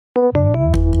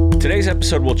Today's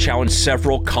episode will challenge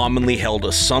several commonly held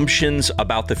assumptions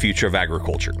about the future of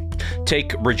agriculture.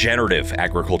 Take regenerative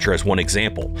agriculture as one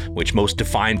example, which most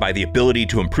defined by the ability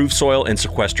to improve soil and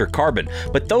sequester carbon.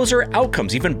 But those are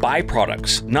outcomes, even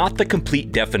byproducts, not the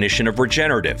complete definition of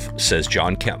regenerative, says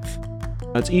John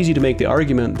Kempf. It's easy to make the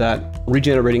argument that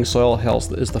regenerating soil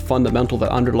health is the fundamental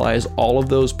that underlies all of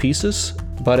those pieces,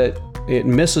 but it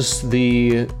misses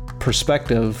the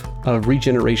perspective of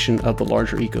regeneration of the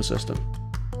larger ecosystem.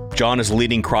 John is a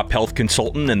leading crop health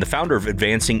consultant and the founder of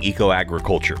Advancing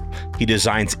Eco-Agriculture. He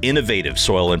designs innovative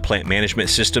soil and plant management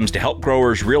systems to help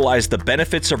growers realize the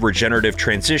benefits of regenerative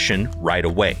transition right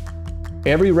away.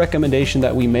 Every recommendation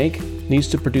that we make needs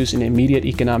to produce an immediate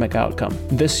economic outcome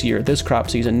this year, this crop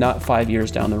season, not 5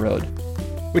 years down the road.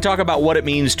 We talk about what it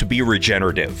means to be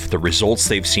regenerative, the results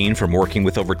they've seen from working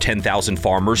with over 10,000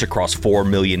 farmers across 4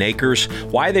 million acres,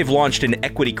 why they've launched an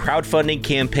equity crowdfunding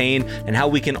campaign, and how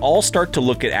we can all start to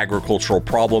look at agricultural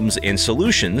problems and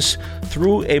solutions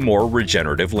through a more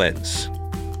regenerative lens.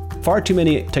 Far too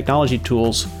many technology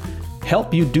tools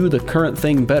help you do the current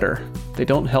thing better. They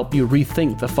don't help you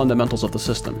rethink the fundamentals of the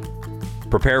system.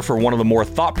 Prepare for one of the more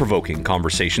thought-provoking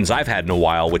conversations I've had in a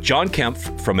while with John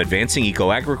Kempf from Advancing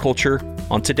Eco-Agriculture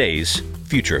on today's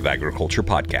Future of Agriculture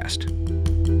podcast.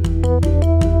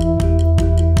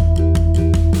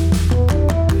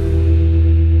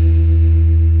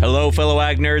 Hello, fellow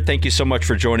ag nerd. Thank you so much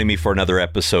for joining me for another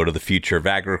episode of the Future of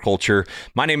Agriculture.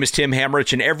 My name is Tim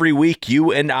Hamrich, and every week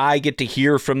you and I get to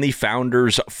hear from the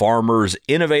founders, farmers,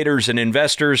 innovators, and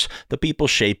investors, the people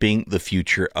shaping the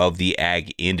future of the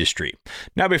ag industry.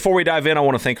 Now, before we dive in, I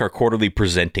want to thank our quarterly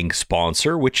presenting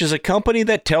sponsor, which is a company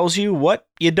that tells you what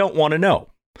you don't want to know.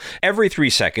 Every 3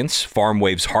 seconds,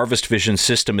 FarmWave's Harvest Vision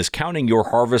system is counting your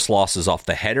harvest losses off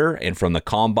the header and from the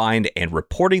combine and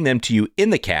reporting them to you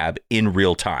in the cab in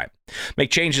real time. Make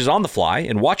changes on the fly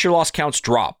and watch your loss counts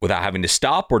drop without having to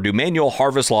stop or do manual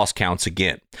harvest loss counts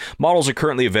again. Models are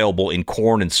currently available in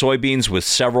corn and soybeans with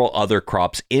several other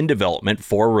crops in development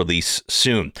for release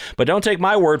soon. But don't take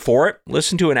my word for it.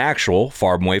 Listen to an actual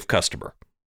FarmWave customer.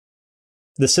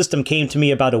 The system came to me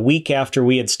about a week after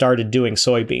we had started doing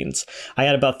soybeans. I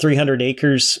had about 300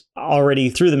 acres already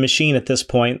through the machine at this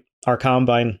point, our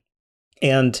combine.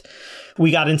 And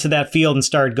we got into that field and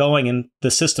started going, and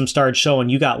the system started showing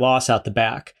you got loss out the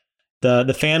back.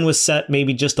 The fan was set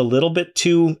maybe just a little bit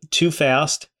too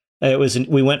fast.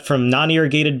 We went from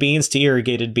non-irrigated beans to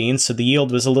irrigated beans, so the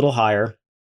yield was a little higher.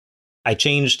 I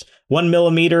changed 1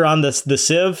 millimeter on the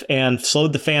sieve and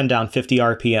slowed the fan down 50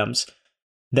 RPMs.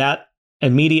 That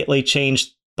immediately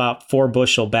changed about 4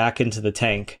 bushel back into the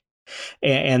tank.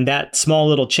 And that small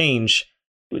little change,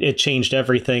 it changed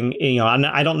everything.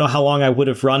 I don't know how long I would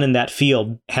have run in that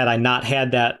field had I not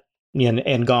had that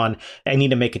and gone, I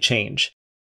need to make a change.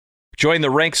 Join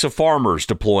the ranks of farmers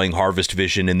deploying Harvest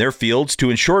Vision in their fields to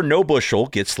ensure no bushel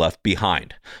gets left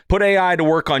behind. Put AI to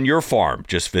work on your farm.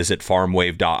 Just visit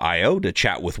farmwave.io to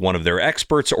chat with one of their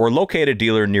experts or locate a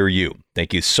dealer near you.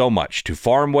 Thank you so much to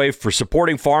FarmWave for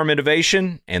supporting farm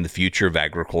innovation and the Future of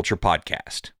Agriculture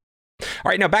podcast.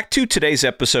 All right, now back to today's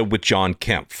episode with John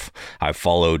Kempf. I've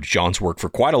followed John's work for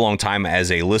quite a long time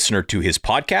as a listener to his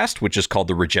podcast, which is called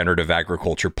the Regenerative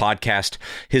Agriculture Podcast.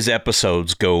 His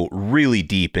episodes go really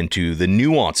deep into the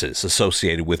nuances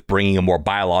associated with bringing a more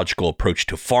biological approach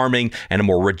to farming and a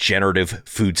more regenerative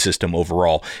food system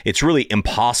overall. It's really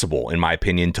impossible, in my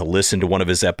opinion, to listen to one of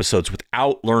his episodes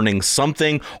without learning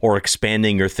something or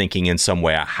expanding your thinking in some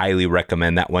way. I highly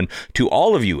recommend that one to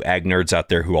all of you ag nerds out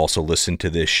there who also listen to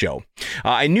this show.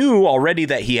 I knew already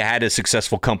that he had a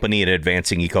successful company at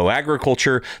Advancing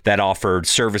Eco-Agriculture that offered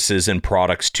services and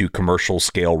products to commercial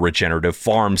scale regenerative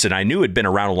farms, and I knew it had been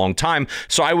around a long time,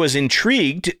 so I was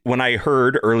intrigued when I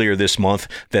heard earlier this month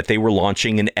that they were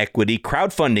launching an equity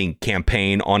crowdfunding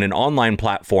campaign on an online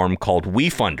platform called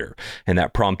WeFunder, and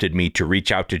that prompted me to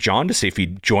reach out to John to see if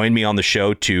he'd join me on the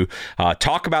show to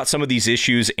talk about some of these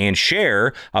issues and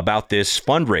share about this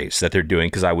fundraise that they're doing,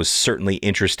 because I was certainly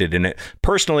interested in it.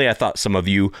 Personally, I thought some of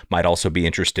you might also be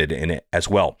interested in it as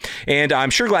well. And I'm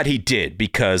sure glad he did,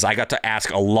 because I got to ask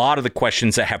a lot of the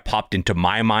questions that have popped into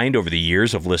my mind over the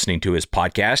years of listening to his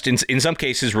podcast. In some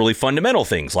cases, really fundamental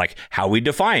things like how we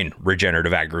define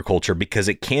regenerative agriculture, because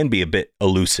it can be a bit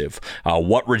elusive.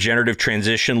 What regenerative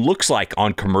transition looks like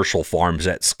on commercial farms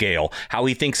at scale, how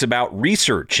he thinks about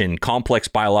research in complex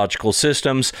biological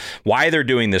systems, why they're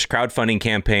doing this crowdfunding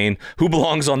campaign, who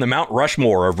belongs on the Mount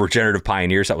Rushmore of regenerative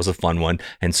pioneers. That was a fun one,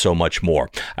 and so so much more.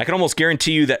 I can almost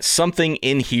guarantee you that something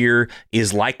in here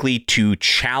is likely to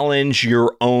challenge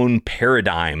your own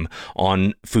paradigm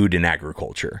on food and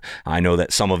agriculture. I know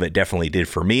that some of it definitely did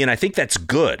for me, and I think that's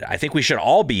good. I think we should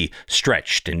all be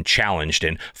stretched and challenged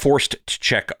and forced to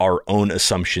check our own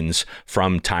assumptions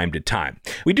from time to time.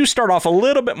 We do start off a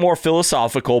little bit more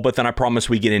philosophical, but then I promise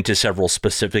we get into several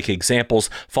specific examples,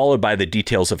 followed by the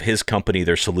details of his company,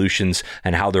 their solutions,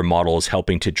 and how their model is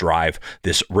helping to drive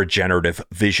this regenerative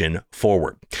vision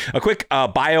forward. A quick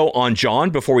bio on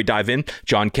John before we dive in.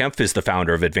 John Kempf is the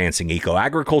founder of Advancing Eco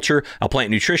Agriculture, a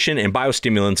plant nutrition and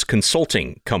biostimulants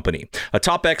consulting company. A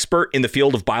top expert in the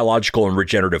field of biological and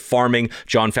regenerative farming,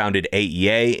 John founded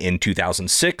AEA in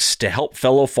 2006 to help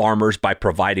fellow farmers by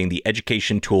providing the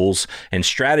education, tools, and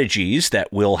strategies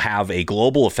that will have a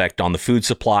global effect on the food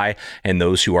supply and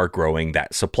those who are growing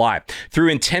that supply. Through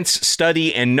intense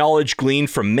study and knowledge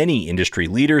gleaned from many industry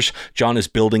leaders, John is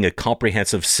building a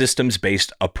comprehensive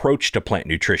systems-based approach to plant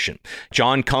nutrition.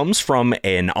 John comes from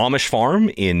an Amish farm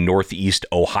in Northeast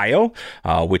Ohio,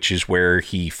 which is where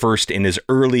he first, in his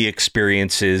early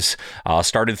experiences,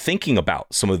 started thinking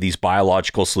about some of these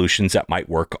biological solutions that might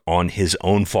work on his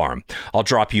own farm. I'll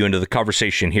drop you into the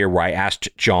conversation here where I asked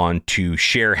John to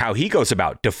share how he goes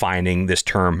about defining this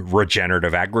term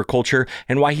regenerative agriculture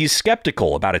and why he's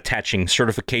skeptical about attaching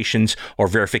certifications or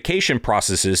verification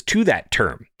processes to that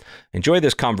term. Enjoy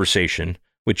this conversation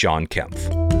with John Kempf.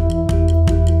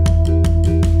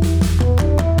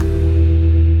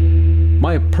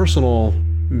 My personal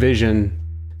vision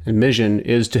and mission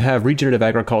is to have regenerative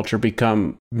agriculture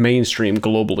become mainstream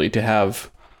globally, to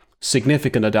have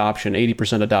significant adoption.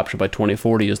 80% adoption by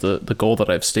 2040 is the goal that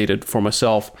I've stated for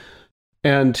myself.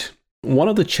 And one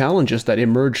of the challenges that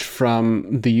emerged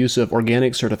from the use of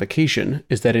organic certification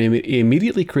is that it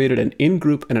immediately created an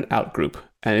in-group and an out-group.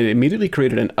 And it immediately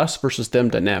created an us versus them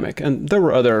dynamic. And there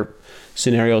were other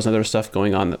scenarios and other stuff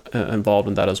going on involved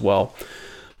in that as well.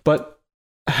 But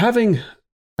having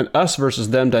an us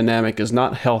versus them dynamic is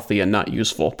not healthy and not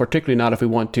useful, particularly not if we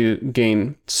want to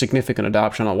gain significant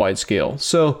adoption on a wide scale.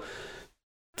 So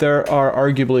there are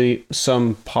arguably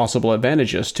some possible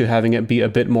advantages to having it be a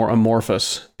bit more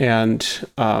amorphous and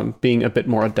being a bit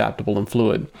more adaptable and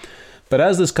fluid. But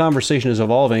as this conversation is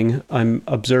evolving, I'm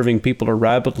observing people are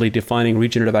rapidly defining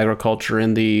regenerative agriculture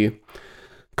in the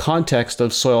context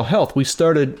of soil health. We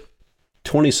started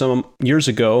 20-some years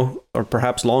ago, or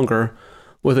perhaps longer,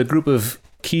 with a group of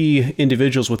key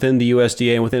individuals within the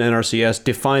USDA and within NRCS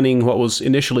defining what was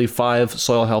initially 5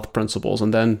 soil health principles.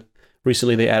 And then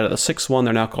recently they added a 6th one.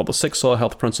 They're now called the 6 soil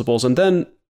health principles. And then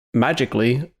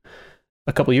magically,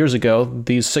 a couple of years ago,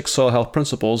 these 6 soil health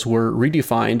principles were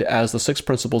redefined as the 6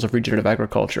 principles of regenerative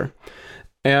agriculture.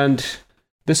 And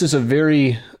this is a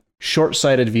very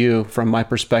short-sighted view from my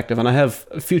perspective, and I have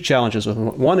a few challenges with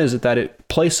it. One is that it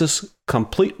places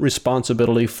complete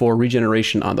responsibility for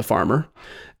regeneration on the farmer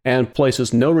and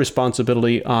places no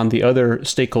responsibility on the other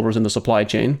stakeholders in the supply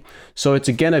chain. So it's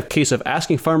again a case of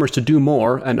asking farmers to do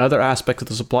more and other aspects of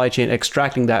the supply chain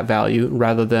extracting that value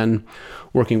rather than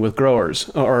working with growers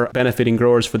or benefiting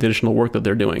growers for the additional work that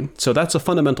they're doing. So that's a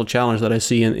fundamental challenge that I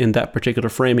see in that particular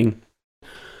framing.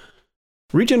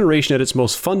 Regeneration at its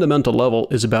most fundamental level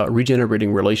is about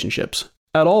regenerating relationships.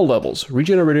 At all levels,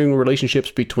 regenerating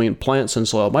relationships between plants and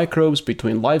soil microbes,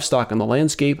 between livestock and the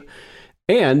landscape,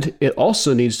 and it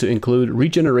also needs to include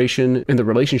regeneration in the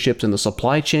relationships in the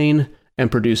supply chain and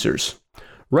producers.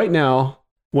 Right now,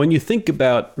 when you think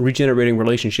about regenerating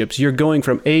relationships, you're going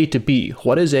from A to B.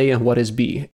 What is A and what is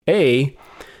B?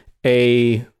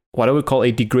 What I would call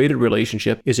a degraded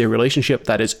relationship is a relationship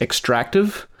that is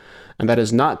extractive and that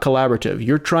is not collaborative.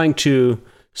 You're trying to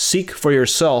seek for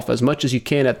yourself as much as you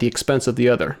can at the expense of the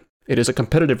other. It is a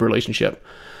competitive relationship.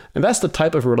 And that's the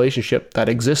type of relationship that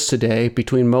exists today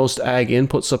between most ag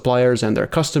input suppliers and their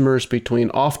customers, between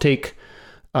offtake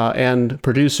and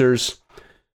producers.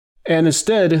 And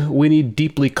instead, we need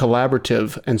deeply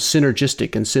collaborative and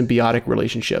synergistic and symbiotic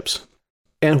relationships.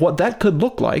 And what that could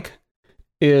look like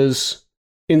is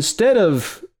instead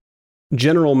of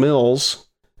General Mills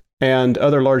and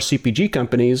other large CPG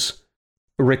companies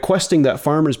requesting that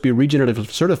farmers be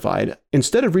regenerative certified,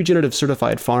 instead of regenerative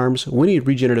certified farms, we need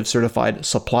regenerative certified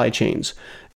supply chains.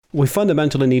 We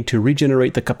fundamentally need to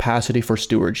regenerate the capacity for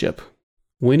stewardship.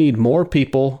 We need more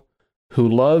people who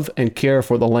love and care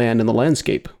for the land and the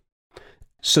landscape.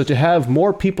 So to have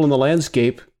more people in the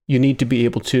landscape, you need to be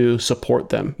able to support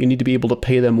them. You need to be able to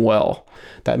pay them well.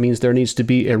 That means there needs to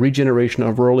be a regeneration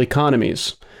of rural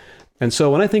economies. And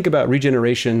so when I think about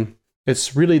regeneration,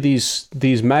 it's really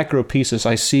these macro pieces.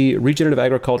 I see regenerative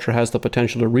agriculture has the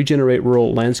potential to regenerate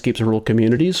rural landscapes and rural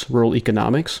communities, rural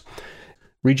economics.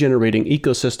 regenerating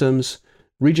ecosystems,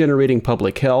 regenerating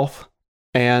public health,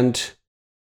 and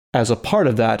as a part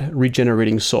of that,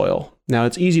 regenerating soil. Now,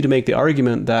 it's easy to make the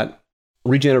argument that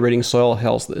regenerating soil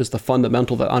health is the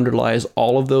fundamental that underlies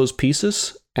all of those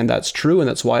pieces, and that's true, and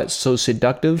that's why it's so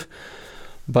seductive,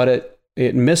 but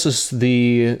it misses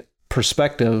the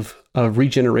perspective of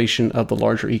regeneration of the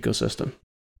larger ecosystem.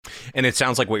 And it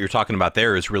sounds like what you're talking about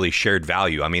there is really shared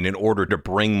value. I mean, in order to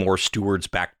bring more stewards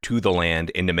back to the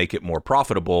land and to make it more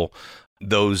profitable,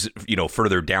 those,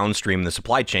 further downstream in the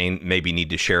supply chain maybe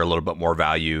need to share a little bit more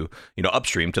value,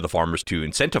 upstream to the farmers to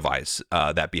incentivize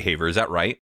that behavior. Is that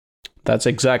right? That's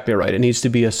exactly right. It needs to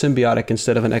be a symbiotic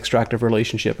instead of an extractive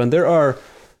relationship. And there are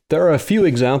a few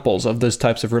examples of these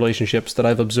types of relationships that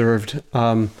I've observed.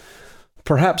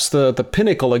 Perhaps the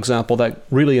pinnacle example that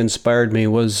really inspired me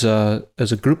was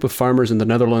as a group of farmers in the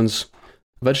Netherlands,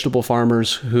 vegetable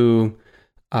farmers who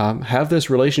have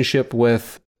this relationship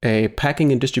with a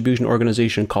packing and distribution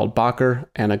organization called Bakker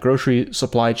and a grocery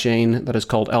supply chain that is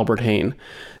called Albert Heijn.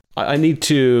 I need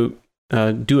to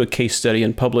do a case study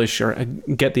and publish or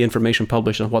get the information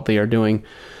published on what they are doing.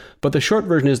 But the short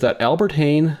version is that Albert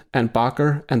Heijn and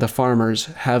Bakker and the farmers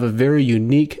have a very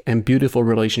unique and beautiful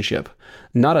relationship.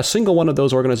 Not a single one of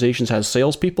those organizations has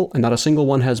salespeople, and not a single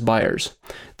one has buyers.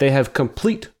 They have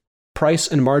complete price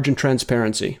and margin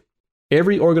transparency.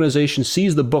 Every organization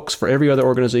sees the books for every other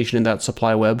organization in that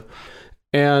supply web,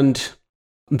 and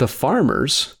the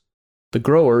farmers, the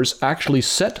growers, actually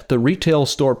set the retail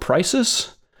store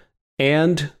prices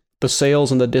and the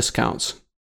sales and the discounts.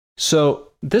 So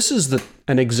this is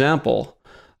an example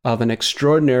of an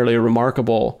extraordinarily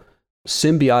remarkable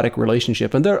symbiotic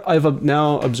relationship. And I've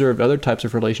now observed other types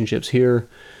of relationships here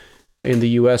in the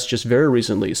US just very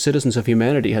recently. Citizens of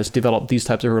Humanity has developed these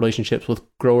types of relationships with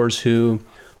growers who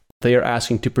they are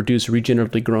asking to produce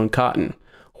regeneratively grown cotton,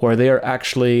 where they are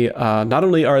actually, not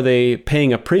only are they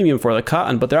paying a premium for the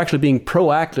cotton, but they're actually being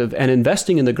proactive and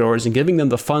investing in the growers and giving them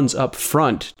the funds up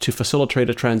front to facilitate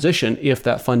a transition if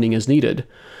that funding is needed.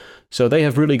 So they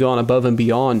have really gone above and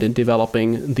beyond in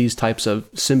developing these types of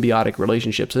symbiotic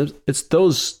relationships. It's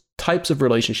those types of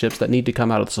relationships that need to come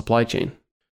out of the supply chain.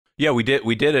 Yeah, we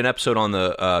did an episode on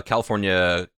the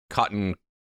California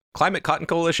Climate Cotton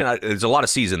Coalition. There's a lot of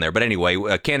C's in there, but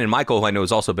anyway, Ken and Michael, who I know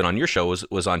has also been on your show,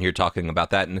 was on here talking about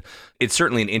that, and it's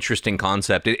certainly an interesting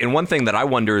concept. And one thing that I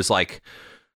wonder is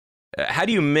how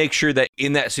do you make sure that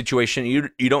in that situation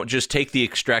you don't just take the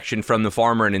extraction from the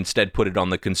farmer and instead put it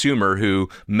on the consumer who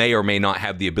may or may not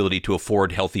have the ability to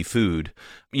afford healthy food,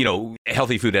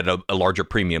 healthy food at a larger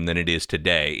premium than it is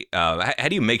today? How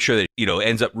do you make sure that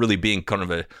ends up really being kind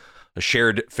of a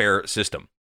shared fair system?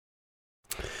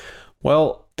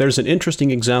 Well, there's an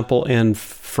interesting example in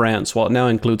France. While it now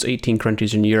includes 18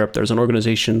 countries in Europe, there's an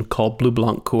organization called Bleu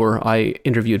Blanc Cour. I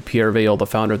interviewed Pierre Veil, the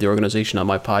founder of the organization, on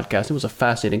my podcast. It was a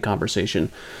fascinating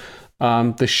conversation.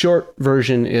 The short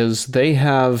version is they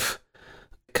have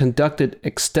conducted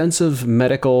extensive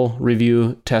medical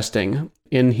review testing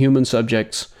in human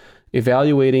subjects,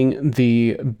 evaluating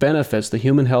the benefits, the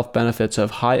human health benefits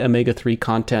of high omega-3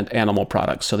 content animal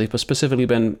products. So they've specifically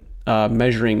been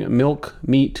measuring milk,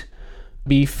 meat,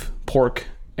 beef, pork,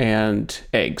 and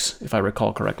eggs, if I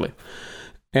recall correctly.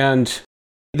 And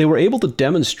they were able to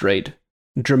demonstrate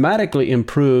dramatically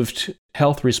improved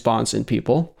health response in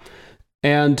people.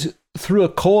 And through a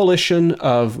coalition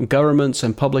of governments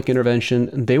and public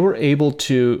intervention, they were able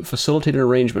to facilitate an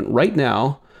arrangement. Right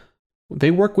now,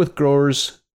 they work with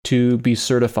growers to be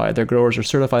certified. Their growers are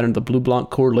certified under the Bleu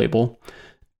Blanc Cour label,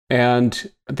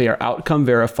 and they are outcome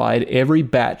verified. Every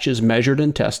batch is measured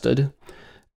and tested.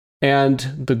 And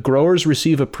the growers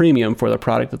receive a premium for the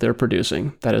product that they're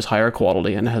producing that is higher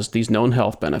quality and has these known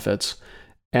health benefits.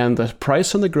 And the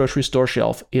price on the grocery store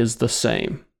shelf is the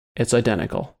same. It's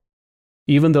identical,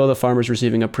 even though the farmer is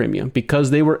receiving a premium,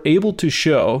 because they were able to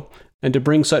show and to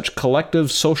bring such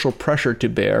collective social pressure to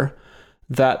bear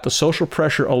that the social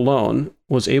pressure alone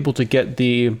was able to get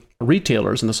the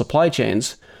retailers and the supply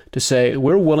chains to say,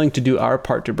 we're willing to do our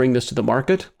part to bring this to the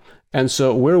market. And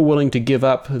so we're willing to give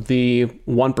up the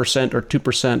 1% or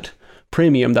 2%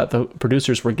 premium that the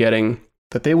producers were getting,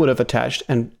 that they would have attached,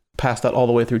 and pass that all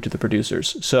the way through to the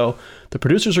producers. So the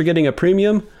producers are getting a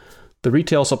premium. The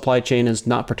retail supply chain is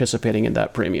not participating in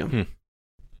that premium.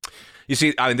 You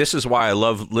see, this is why I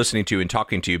love listening to you and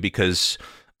talking to you, because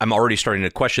I'm already starting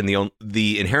to question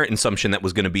the inherent assumption that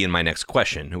was going to be in my next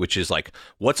question, which is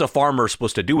what's a farmer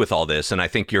supposed to do with all this? And I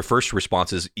think your first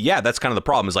response is, yeah, that's kind of the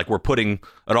problem, is we're putting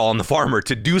it all on the farmer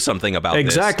to do something about this.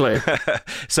 Exactly.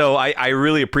 So I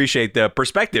really appreciate the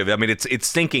perspective. I mean, it's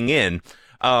sinking in.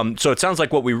 So it sounds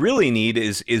like what we really need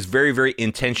is very, very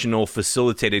intentional,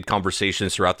 facilitated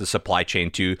conversations throughout the supply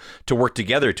chain to work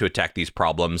together to attack these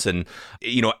problems. And,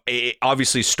 it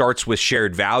obviously starts with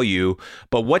shared value,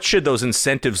 but what should those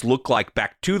incentives look like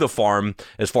back to the farm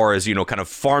as far as, kind of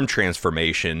farm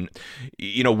transformation?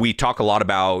 We talk a lot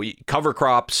about cover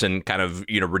crops and kind of,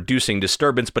 reducing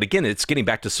disturbance, but again, it's getting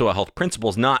back to soil health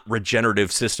principles, not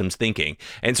regenerative systems thinking.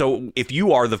 And so if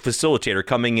you are the facilitator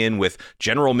coming in with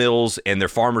General Mills and their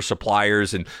farmer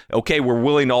suppliers and, okay, we're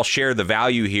willing to all share the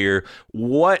value here,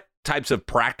 what types of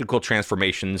practical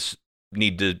transformations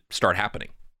need to start happening?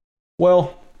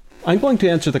 Well, I'm going to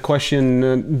answer the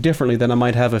question differently than I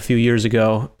might have a few years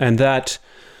ago, and that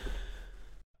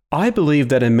I believe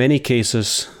that in many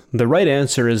cases, the right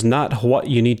answer is not what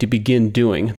you need to begin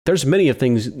doing. There's many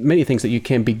things that you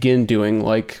can begin doing,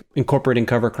 like incorporating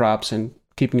cover crops and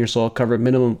keeping your soil covered,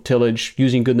 minimum tillage,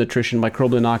 using good nutrition,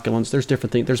 microbial inoculants. There's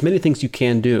different things. There's many things you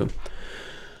can do.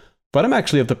 But I'm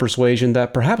actually of the persuasion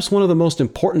that perhaps one of the most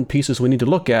important pieces we need to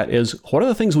look at is what are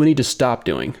the things we need to stop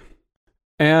doing?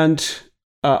 And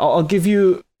I'll give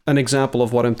you an example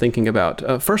of what I'm thinking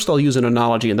about. First, I'll use an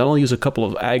analogy, and then I'll use a couple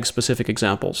of ag-specific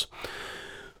examples.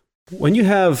 When you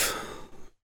have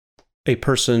a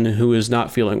person who is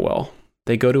not feeling well,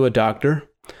 they go to a doctor,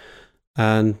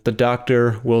 and the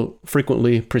doctor will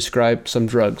frequently prescribe some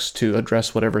drugs to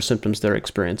address whatever symptoms they're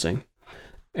experiencing.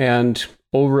 And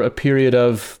over a period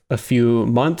of a few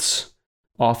months,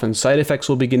 often side effects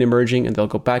will begin emerging, and they'll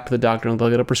go back to the doctor and they'll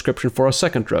get a prescription for a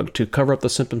second drug to cover up the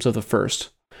symptoms of the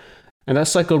first. And that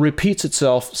cycle repeats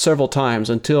itself several times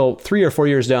until 3 or 4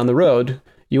 years down the road,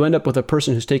 you end up with a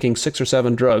person who's taking 6 or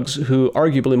 7 drugs who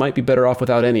arguably might be better off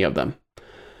without any of them.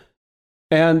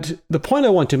 And the point I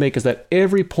want to make is that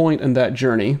every point in that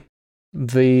journey,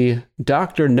 the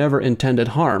doctor never intended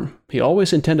harm. He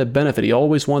always intended benefit. He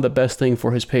always wanted the best thing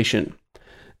for his patient.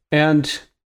 And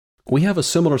we have a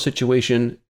similar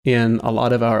situation in a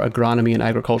lot of our agronomy and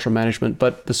agricultural management,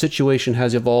 but the situation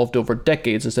has evolved over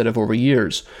decades instead of over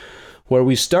years, where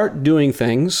we start doing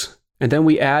things and then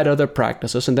we add other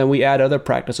practices, and then we add other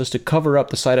practices to cover up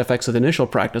the side effects of the initial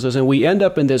practices, and we end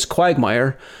up in this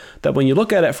quagmire that when you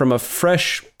look at it from a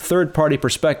fresh third-party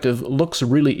perspective, looks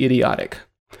really idiotic.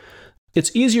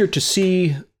 It's easier to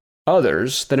see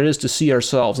others than it is to see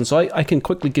ourselves. And so I can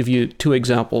quickly give you 2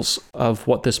 examples of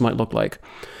what this might look like.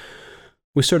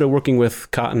 We started working with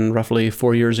cotton roughly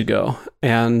 4 years ago,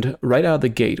 and right out of the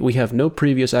gate, we have no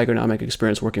previous agronomic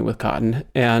experience working with cotton,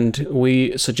 and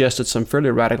we suggested some fairly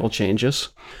radical changes.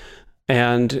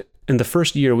 And in the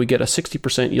first year, we get a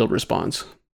 60% yield response,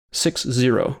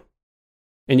 6-0.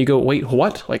 And you go, wait,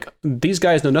 what? Like, these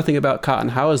guys know nothing about cotton.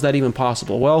 How is that even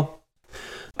possible? Well,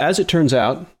 as it turns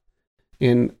out,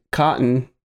 in cotton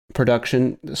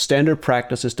production, the standard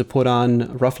practice is to put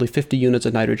on roughly 50 units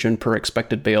of nitrogen per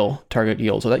expected bale target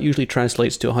yield. So that usually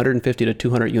translates to 150 to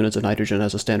 200 units of nitrogen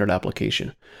as a standard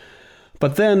application.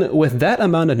 But then with that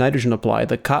amount of nitrogen applied,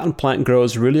 the cotton plant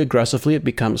grows really aggressively. It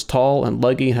becomes tall and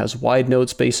leggy, has wide node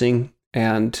spacing,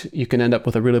 and you can end up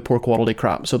with a really poor quality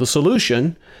crop. So the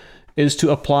solution is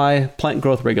to apply plant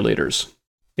growth regulators.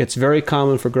 It's very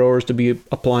common for growers to be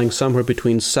applying somewhere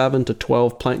between 7 to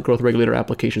 12 plant growth regulator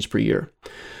applications per year.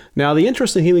 Now, the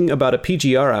interesting thing about a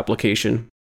PGR application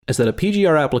is that a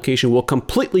PGR application will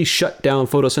completely shut down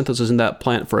photosynthesis in that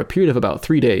plant for a period of about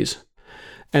 3 days.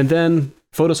 And then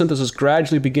photosynthesis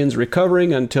gradually begins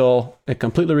recovering until it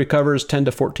completely recovers 10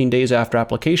 to 14 days after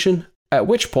application, at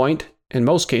which point, in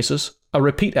most cases, a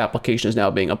repeat application is now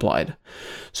being applied.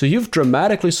 So you've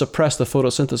dramatically suppressed the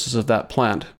photosynthesis of that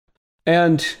plant.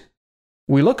 And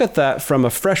we look at that from a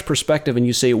fresh perspective and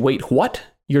you say, wait, what?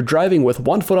 You're driving with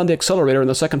 1 foot on the accelerator and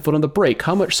the 2nd foot on the brake.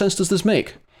 How much sense does this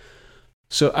make?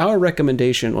 So our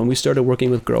recommendation when we started working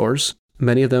with growers,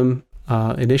 many of them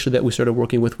initially that we started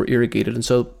working with were irrigated. And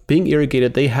so being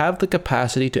irrigated, they have the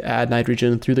capacity to add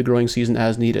nitrogen through the growing season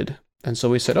as needed. And so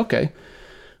we said, okay,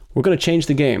 we're going to change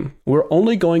the game. We're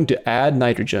only going to add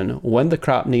nitrogen when the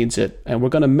crop needs it. And we're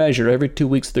going to measure every 2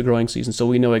 weeks of the growing season so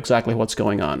we know exactly what's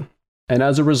going on. And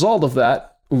as a result of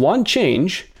that, one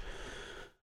change,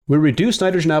 we reduced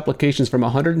nitrogen applications from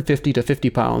 150 to 50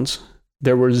 pounds.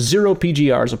 There were 0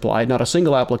 PGRs applied, not a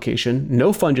single application,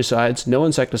 no fungicides, no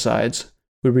insecticides.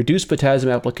 We reduced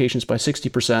potassium applications by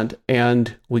 60%,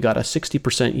 and we got a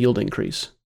 60% yield increase.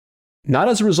 Not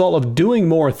as a result of doing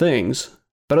more things,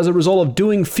 but as a result of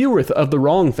doing fewer of the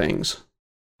wrong things.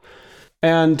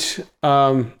 And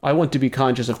I want to be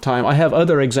conscious of time. I have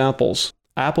other examples.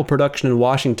 Apple production in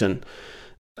Washington.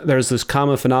 There's this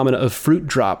common phenomenon of fruit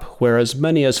drop, where as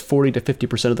many as 40 to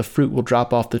 50% of the fruit will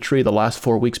drop off the tree the last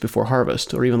 4 weeks before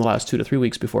harvest, or even the last 2 to 3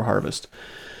 weeks before harvest.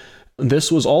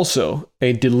 This was also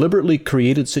a deliberately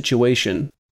created situation.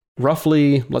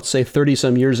 Roughly, let's say 30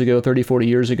 some years ago, 30, 40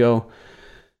 years ago,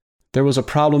 there was a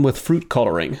problem with fruit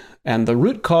coloring. And the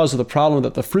root cause of the problem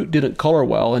that the fruit didn't color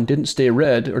well and didn't stay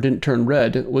red or didn't turn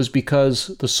red was because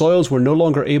the soils were no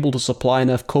longer able to supply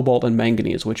enough cobalt and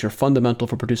manganese, which are fundamental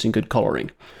for producing good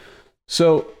coloring.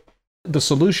 So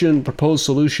the proposed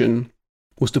solution,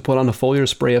 was to put on a foliar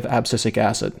spray of abscisic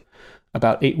acid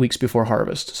about 8 weeks before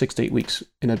harvest, 6 to 8 weeks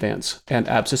in advance. And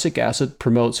abscisic acid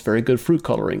promotes very good fruit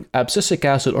coloring. Abscisic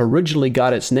acid originally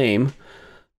got its name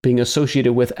being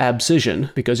associated with abscission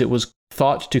because it was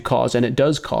thought to cause, and it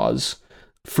does cause,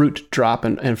 fruit drop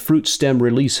and fruit stem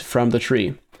release from the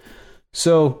tree.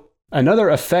 So another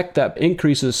effect that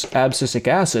increases abscisic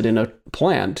acid in a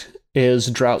plant is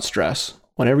drought stress.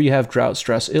 Whenever you have drought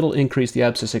stress, it'll increase the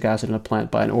abscisic acid in a plant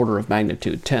by an order of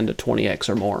magnitude, 10 to 20x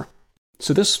or more.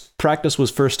 So this practice was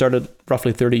first started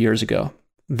roughly 30 years ago.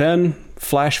 Then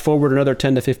flash forward another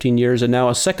 10 to 15 years, and now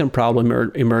a second problem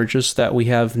emerges that we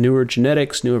have newer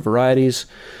genetics, newer varieties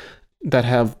that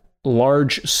have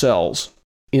large cells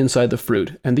inside the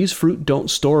fruit. And these fruit don't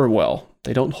store well.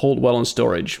 They don't hold well in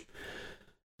storage.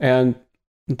 And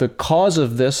the cause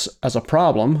of this as a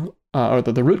problem, or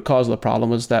the root cause of the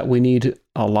problem, is that we need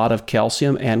a lot of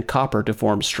calcium and copper to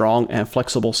form strong and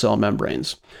flexible cell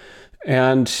membranes.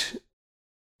 And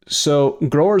so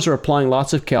growers are applying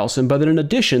lots of calcium, but then in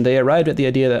addition, they arrived at the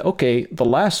idea that, okay, the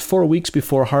last 4 weeks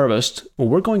before harvest,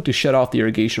 we're going to shut off the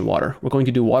irrigation water. We're going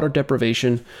to do water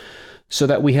deprivation so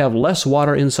that we have less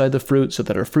water inside the fruit, so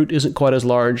that our fruit isn't quite as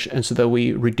large, and so that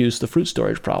we reduce the fruit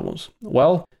storage problems.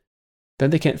 Well, then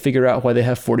they can't figure out why they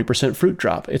have 40% fruit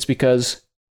drop. It's because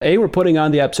A, we're putting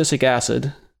on the abscisic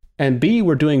acid, and B,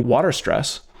 we're doing water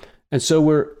stress. And so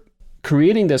we're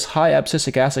creating this high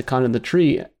abscisic acid content in the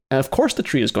tree, and of course the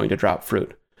tree is going to drop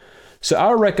fruit. So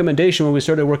our recommendation when we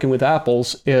started working with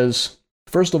apples is,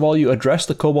 first of all, you address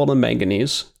the cobalt and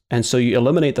manganese, and so you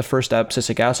eliminate the first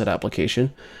abscisic acid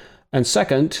application. And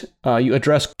second, you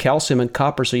address calcium and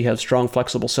copper so you have strong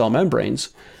flexible cell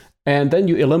membranes. And then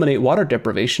you eliminate water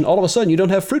deprivation. All of a sudden, you don't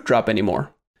have fruit drop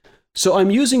anymore. So I'm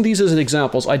using these as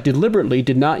examples. I deliberately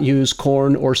did not use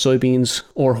corn or soybeans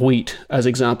or wheat as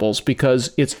examples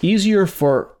because it's easier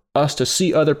for us to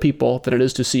see other people than it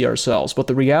is to see ourselves. But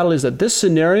the reality is that this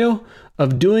scenario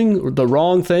of doing the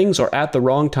wrong things or at the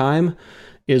wrong time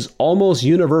is almost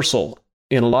universal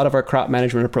in a lot of our crop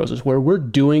management approaches, where we're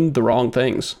doing the wrong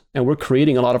things and we're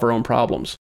creating a lot of our own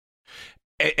problems.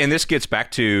 And this gets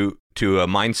back to a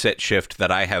mindset shift that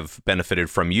I have benefited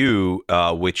from you,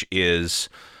 which is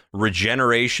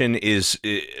regeneration is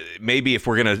maybe, if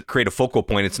we're going to create a focal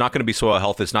point, it's not going to be soil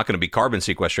health, it's not going to be carbon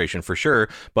sequestration for sure,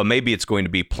 but maybe it's going to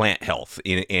be plant health,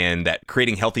 and that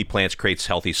creating healthy plants creates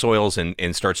healthy soils and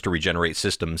starts to regenerate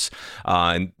systems.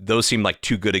 And those seem like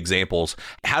two good examples.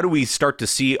 How do we start to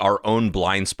see our own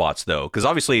blind spots, though? Because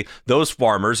obviously those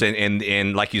farmers,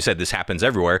 and like you said, this happens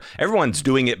everywhere, everyone's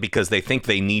doing it because they think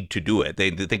they need to do it.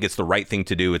 They think it's the right thing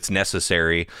to do, it's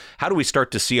necessary. How do we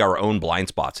start to see our own blind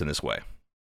spots in this way?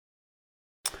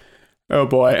 Oh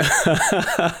boy.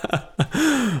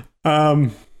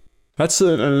 That's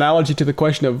an analogy to the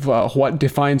question of what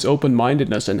defines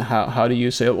open-mindedness, and how do you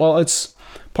say it? Well, it's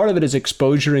part of it is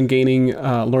exposure and gaining,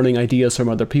 learning ideas from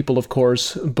other people, of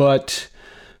course. But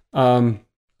I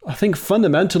think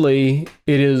fundamentally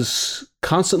it is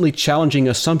constantly challenging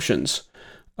assumptions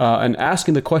and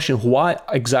asking the question, why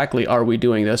exactly are we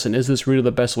doing this? And is this really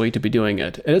the best way to be doing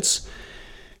it? It's,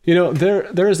 you know,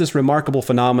 there is this remarkable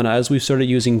phenomena as we've started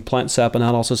using plant sap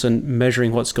analysis and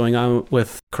measuring what's going on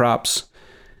with crops.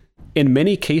 In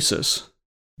many cases,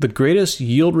 the greatest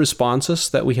yield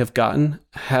responses that we have gotten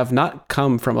have not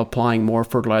come from applying more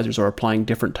fertilizers or applying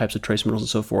different types of trace minerals and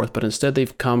so forth, but instead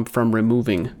they've come from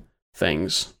removing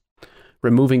things,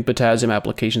 removing potassium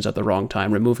applications at the wrong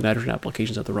time, removing nitrogen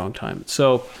applications at the wrong time.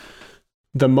 So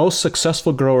the most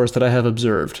successful growers that I have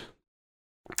observed,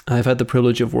 I've had the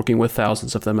privilege of working with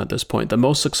thousands of them at this point. The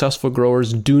most successful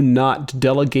growers do not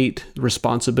delegate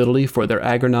responsibility for their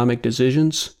agronomic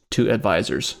decisions to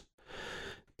advisors.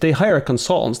 They hire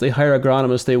consultants, they hire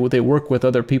agronomists, they work with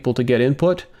other people to get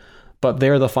input, but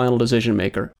they're the final decision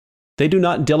maker. They do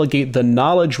not delegate the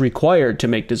knowledge required to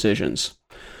make decisions.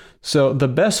 So the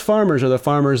best farmers are the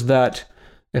farmers that,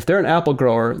 if they're an apple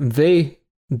grower, they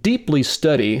deeply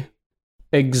study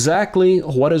exactly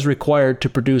what is required to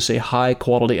produce a high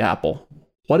quality apple.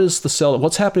 What is the cell?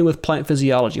 What's happening with plant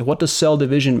physiology? What does cell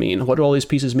division mean? What do all these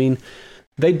pieces mean?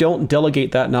 They don't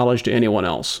delegate that knowledge to anyone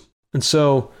else. And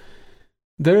so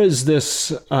there is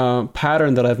this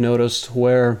pattern that I've noticed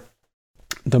where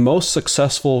the most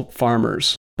successful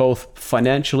farmers, both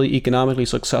financially, economically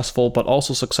successful, but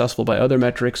also successful by other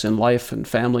metrics in life and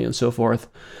family and so forth,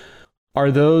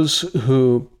 are those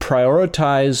who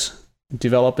prioritize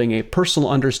developing a personal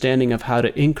understanding of how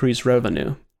to increase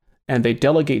revenue, and they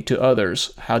delegate to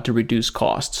others how to reduce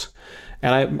costs.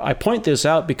 And I point this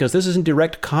out because this is in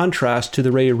direct contrast to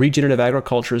the way regenerative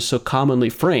agriculture is so commonly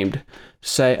framed.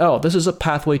 Say, oh, this is a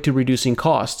pathway to reducing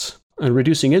costs and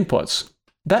reducing inputs.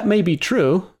 That may be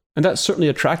true, and that's certainly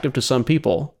attractive to some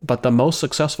people, but the most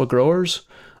successful growers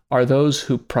are those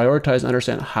who prioritize and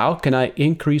understand, how can I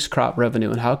increase crop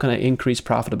revenue and how can I increase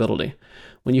profitability?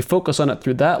 When you focus on it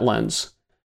through that lens,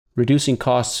 reducing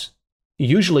costs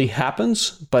usually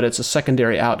happens, but it's a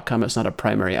secondary outcome. It's not a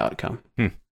primary outcome.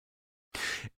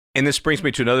 And this brings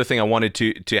me to another thing I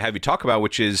wanted to have you talk about,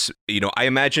 which is, I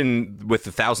imagine with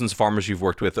the thousands of farmers you've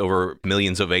worked with over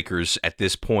millions of acres at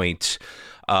this point,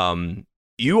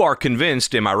 you are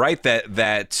convinced, am I right,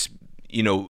 that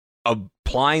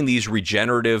applying these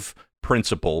regenerative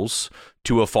principles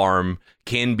to a farm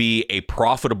can be a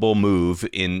profitable move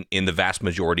in the vast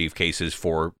majority of cases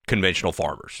for conventional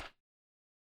farmers?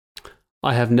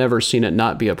 I have never seen it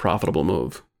not be a profitable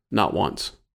move, not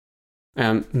once.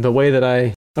 And the way that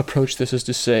I approach this is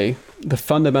to say the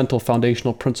fundamental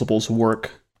foundational principles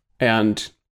work,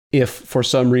 and if for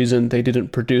some reason they didn't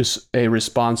produce a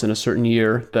response in a certain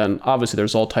year, then obviously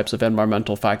there's all types of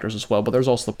environmental factors as well, but there's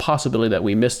also the possibility that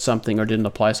we missed something or didn't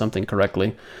apply something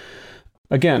correctly.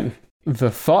 Again,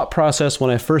 the thought process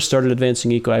when I first started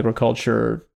advancing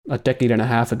eco-agriculture a decade and a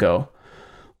half ago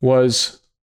was,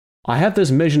 I have this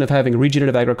vision of having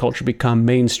regenerative agriculture become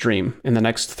mainstream in the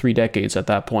next 3 decades at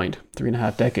that point,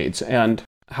 3.5 decades. And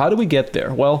how do we get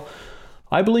there? Well,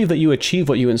 I believe that you achieve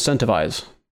what you incentivize.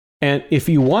 And if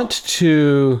you want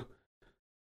to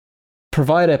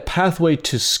provide a pathway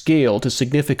to scale, to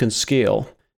significant scale,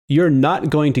 you're not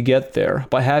going to get there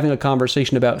by having a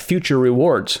conversation about future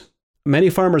rewards.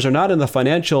 Many farmers are not in the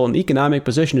financial and economic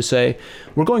position to say,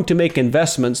 we're going to make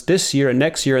investments this year and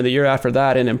next year and the year after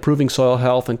that in improving soil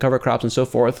health and cover crops and so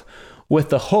forth, with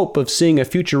the hope of seeing a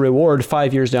future reward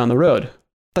 5 years down the road.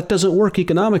 That doesn't work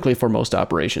economically for most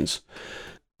operations.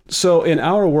 So in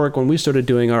our work, when we started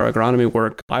doing our agronomy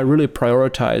work, I really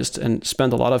prioritized and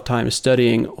spent a lot of time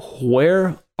studying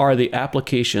where are the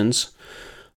applications,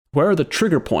 where are the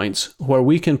trigger points where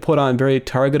we can put on very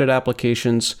targeted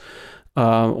applications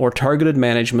or targeted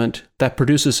management that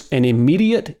produces an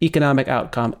immediate economic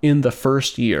outcome in the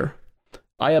first year.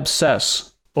 I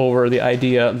obsess over the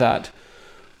idea that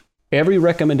every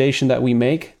recommendation that we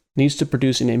make needs to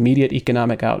produce an immediate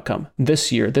economic outcome this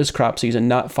year, this crop season,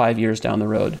 not 5 years down the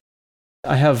road.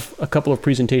 I have a couple of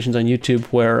presentations on YouTube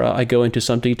where I go into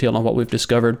some detail on what we've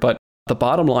discovered, but the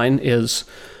bottom line is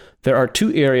there are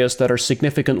 2 areas that are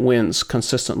significant wins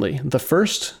consistently. The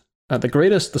first,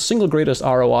 the single greatest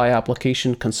ROI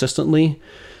application consistently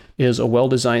is a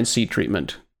well-designed seed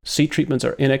treatment. Seed treatments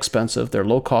are inexpensive, they're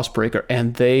low cost per acre,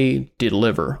 and they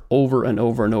deliver over and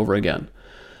over and over again.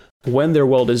 When they're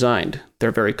well-designed,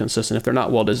 they're very consistent. If they're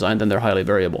not well-designed, then they're highly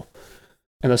variable.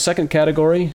 And the second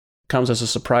category comes as a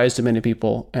surprise to many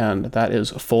people, and that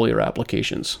is foliar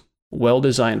applications.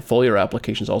 Well-designed foliar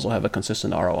applications also have a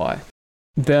consistent ROI.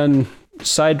 Then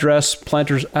side dress,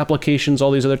 planters applications, all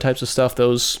these other types of stuff,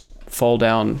 those fall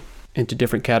down into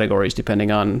different categories depending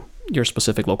on your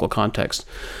specific local context.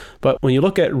 But when you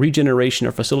look at regeneration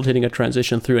or facilitating a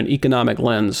transition through an economic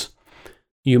lens,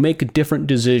 you make different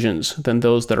decisions than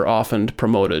those that are often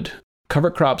promoted.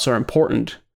 Cover crops are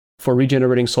important for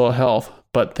regenerating soil health,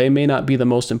 but they may not be the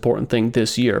most important thing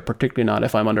this year, particularly not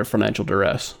if I'm under financial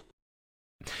duress.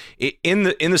 In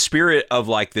the spirit of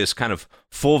like this kind of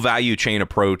full value chain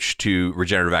approach to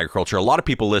regenerative agriculture, a lot of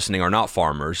people listening are not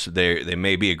farmers. They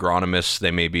may be agronomists, they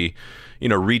may be,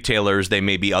 retailers, they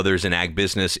may be others in ag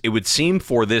business. It would seem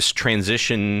for this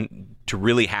transition to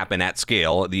really happen at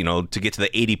scale, to get to the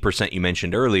 80% you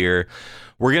mentioned earlier,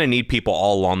 we're going to need people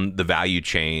all along the value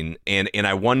chain. And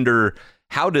I wonder,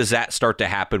 how does that start to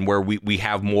happen where we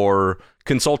have more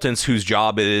consultants whose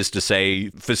job it is to say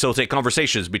facilitate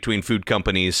conversations between food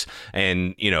companies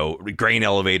and grain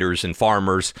elevators and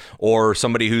farmers, or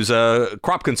somebody who's a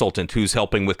crop consultant who's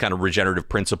helping with kind of regenerative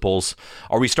principles?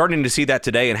 Are we starting to see that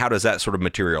today, and how does that sort of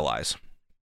materialize?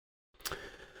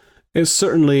 It's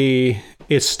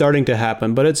starting to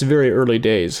happen, but it's very early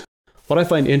days. What I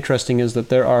find interesting is that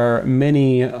there are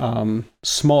many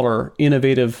smaller,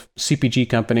 innovative CPG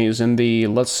companies in the,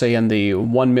 let's say, in the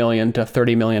 $1 million to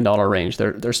 $30 million range.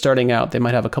 They're starting out. They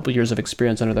might have a couple years of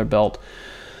experience under their belt.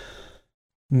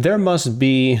 There must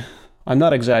be, I'm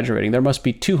not exaggerating, there must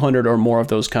be 200 or more of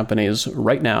those companies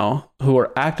right now who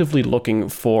are actively looking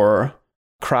for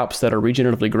crops that are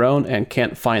regeneratively grown and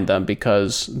can't find them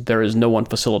because there is no one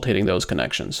facilitating those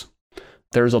connections.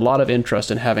 There's a lot of interest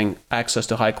in having access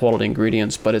to high quality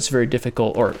ingredients, but it's very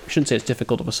difficult, or I shouldn't say it's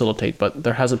difficult to facilitate, but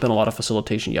there hasn't been a lot of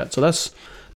facilitation yet. So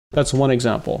that's one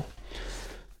example.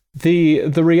 The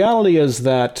reality is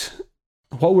that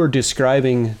what we're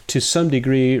describing to some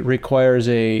degree requires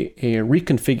a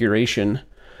reconfiguration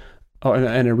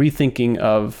and a rethinking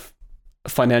of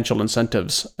financial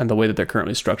incentives and the way that they're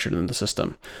currently structured in the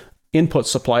system. Input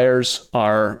suppliers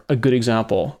are a good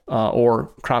example,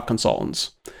 or crop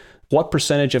consultants. What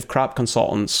percentage of crop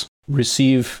consultants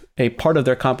receive a part of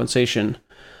their compensation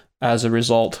as a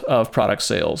result of product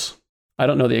sales? I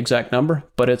don't know the exact number,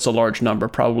 but it's a large number,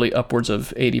 probably upwards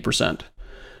of 80%.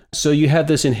 So you have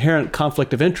this inherent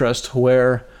conflict of interest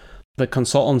where the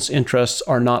consultant's interests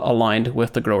are not aligned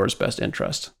with the grower's best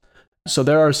interest. So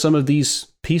there are some of these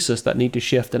pieces that need to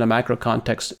shift in a macro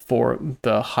context for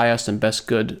the highest and best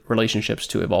good relationships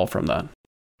to evolve from that.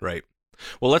 Right.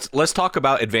 Well, let's talk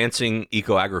about advancing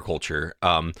eco-agriculture.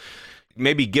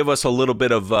 Maybe give us a little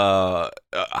bit of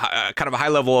kind of a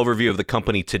high-level overview of the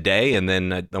company today, and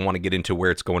then I want to get into where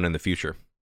it's going in the future.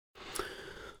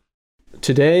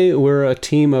 Today, we're a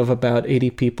team of about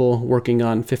 80 people working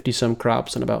on 50-some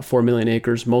crops and about 4 million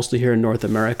acres, mostly here in North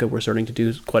America. We're starting to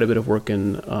do quite a bit of work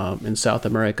in South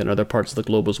America and other parts of the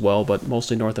globe as well, but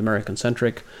mostly North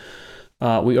American-centric.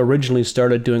 We originally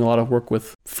started doing a lot of work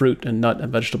with fruit and nut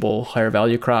and vegetable higher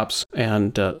value crops,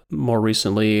 and more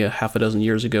recently, half a dozen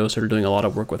years ago, started doing a lot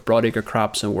of work with broadacre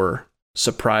crops, and we're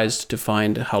surprised to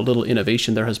find how little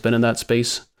innovation there has been in that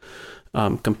space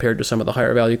compared to some of the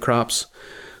higher value crops.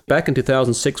 Back in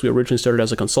 2006, we originally started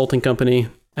as a consulting company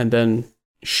and then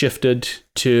shifted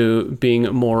to being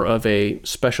more of a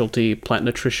specialty plant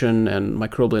nutrition and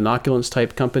microbial inoculants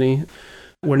type company.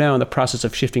 We're now in the process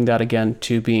of shifting that again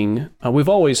to being, we've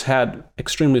always had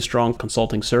extremely strong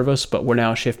consulting service, but we're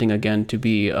now shifting again to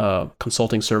be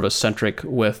consulting service centric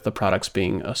with the products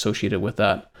being associated with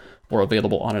that or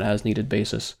available on an as needed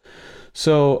basis.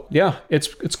 So yeah,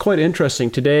 it's quite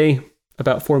interesting. Today,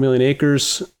 about 4 million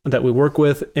acres that we work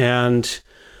with. And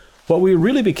what we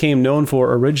really became known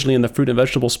for originally in the fruit and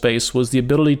vegetable space was the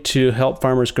ability to help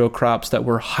farmers grow crops that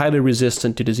were highly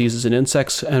resistant to diseases and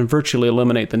insects and virtually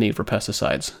eliminate the need for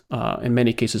pesticides. In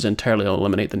many cases, entirely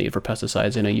eliminate the need for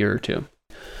pesticides in a year or two.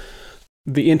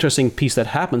 The interesting piece that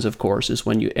happens, of course, is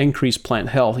when you increase plant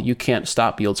health, you can't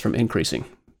stop yields from increasing.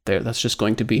 That's just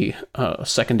going to be a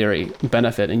secondary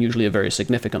benefit and usually a very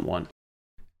significant one.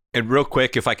 And real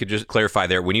quick, if I could just clarify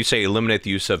there, when you say eliminate the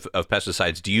use of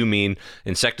pesticides, do you mean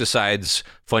insecticides,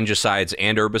 fungicides,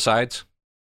 and herbicides?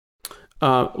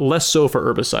 Less so for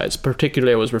herbicides.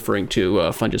 Particularly, I was referring to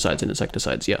fungicides and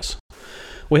insecticides, yes.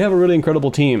 We have a really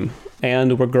incredible team,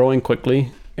 and we're growing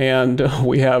quickly, and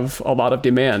we have a lot of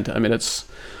demand. I mean, it's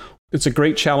a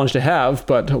great challenge to have,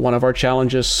 but one of our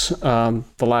challenges the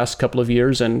last couple of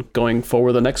years and going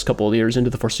forward the next couple of years into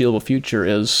the foreseeable future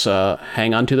is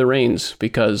hang on to the reins,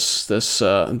 because this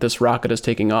rocket is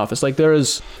taking off. It's like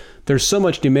there's so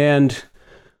much demand.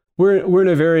 We're in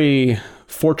a very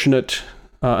fortunate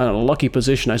and a lucky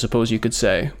position, I suppose you could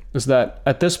say, is that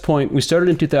at this point, we started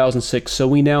in 2006, so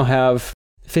we now have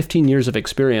 15 years of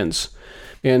experience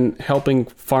in helping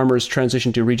farmers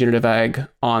transition to regenerative ag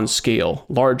on scale,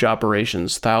 large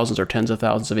operations, thousands or tens of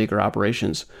thousands of acre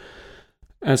operations.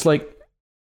 And it's like,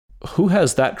 who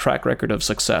has that track record of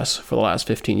success for the last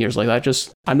 15 years? Like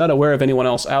I'm not aware of anyone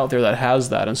else out there that has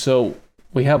that. And so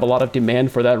we have a lot of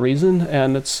demand for that reason,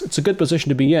 and it's a good position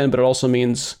to be in, but it also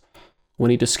means we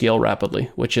need to scale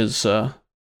rapidly, which is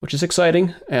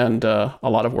exciting and a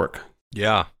lot of work.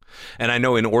 Yeah. And I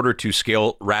know in order to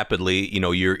scale rapidly,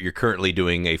 you're currently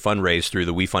doing a fundraise through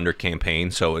the WeFunder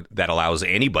campaign. So that allows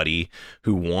anybody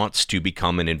who wants to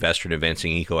become an investor in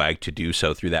advancing EcoAg to do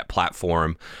so through that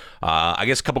platform. I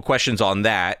guess a couple questions on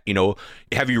that.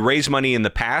 Have you raised money in the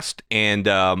past? And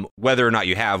whether or not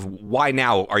you have, why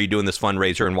now are you doing this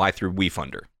fundraiser, and why through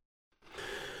WeFunder?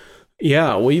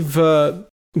 Yeah, we've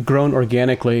grown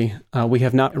organically. We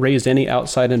have not raised any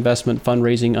outside investment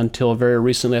fundraising until very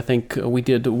recently. I think we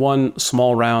did one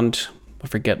small round, I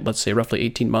forget, let's say roughly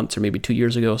 18 months or maybe 2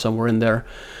 years ago, somewhere in there.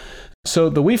 So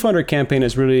the WeFunder campaign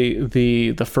is really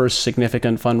the first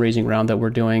significant fundraising round that we're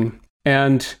doing.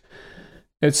 And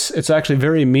it's actually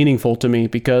very meaningful to me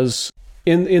because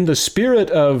in the spirit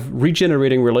of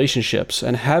regenerating relationships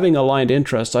and having aligned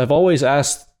interests, I've always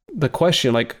asked the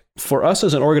question, like, for us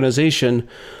as an organization,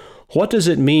 what does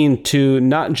it mean to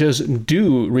not just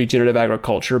do regenerative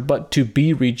agriculture, but to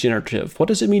be regenerative? What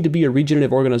does it mean to be a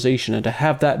regenerative organization and to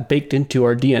have that baked into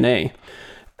our DNA?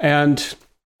 And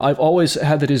I've always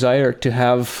had the desire to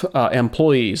have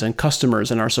employees and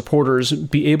customers and our supporters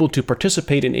be able to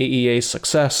participate in AEA's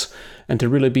success and to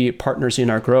really be partners in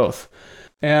our growth.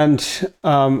 And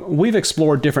we've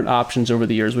explored different options over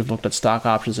the years. We've looked at stock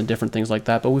options and different things like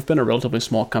that, but we've been a relatively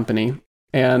small company.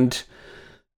 And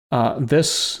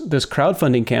this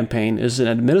crowdfunding campaign is an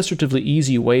administratively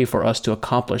easy way for us to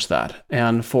accomplish that,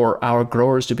 and for our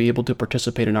growers to be able to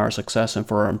participate in our success, and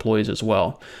for our employees as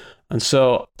well. And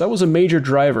so that was a major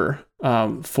driver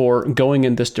for going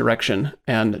in this direction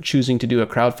and choosing to do a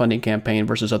crowdfunding campaign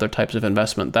versus other types of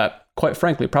investment that, quite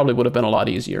frankly, probably would have been a lot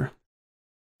easier.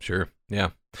 Sure.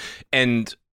 Yeah.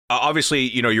 And obviously,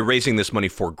 you're raising this money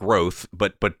for growth,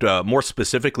 but more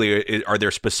specifically, are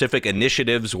there specific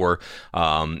initiatives or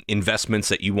investments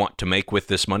that you want to make with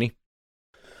this money?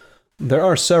 There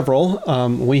are several.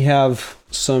 We have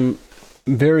some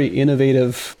very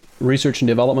innovative research and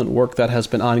development work that has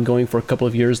been ongoing for a couple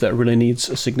of years that really needs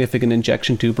a significant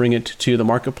injection to bring it to the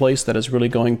marketplace, that is really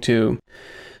going to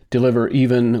deliver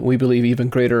we believe, even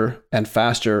greater and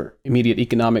faster immediate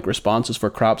economic responses for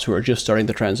crops who are just starting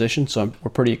the transition. So we're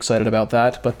pretty excited about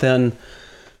that. But then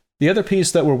the other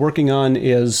piece that we're working on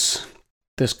is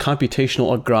this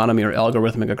computational agronomy or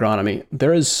algorithmic agronomy.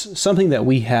 There is something that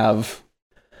we have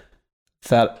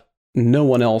that no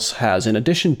one else has. In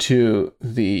addition to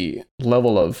the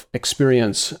level of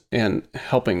experience in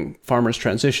helping farmers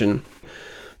transition,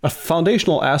 a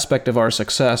foundational aspect of our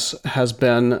success has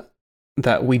been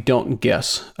that we don't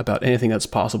guess about anything that's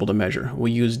possible to measure.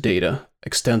 We use data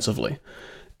extensively.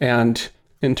 And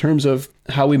in terms of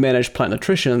how we manage plant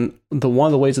nutrition, one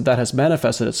of the ways that has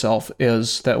manifested itself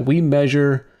is that we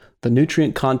measure the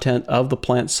nutrient content of the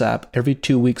plant sap every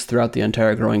 2 weeks throughout the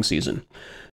entire growing season.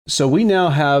 So we now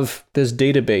have this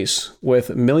database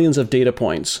with millions of data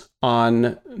points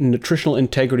on nutritional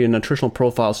integrity and nutritional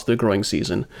profiles through the growing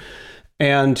season.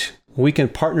 And we can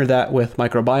partner that with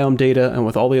microbiome data and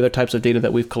with all the other types of data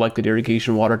that we've collected,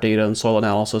 irrigation, water data, and soil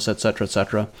analysis, et cetera, et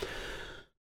cetera.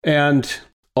 And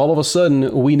all of a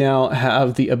sudden, we now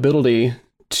have the ability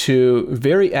to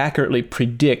very accurately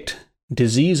predict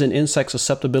disease and insect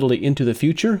susceptibility into the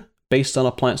future based on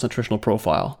a plant's nutritional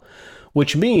profile,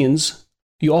 which means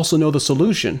you also know the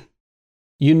solution.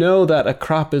 You know that a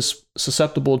crop is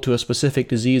susceptible to a specific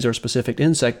disease or specific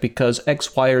insect because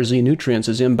X, Y, or Z nutrients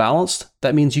is imbalanced.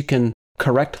 That means you can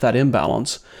correct that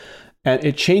imbalance. And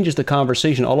it changes the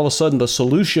conversation. All of a sudden, the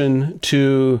solution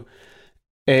to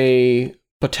a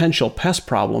potential pest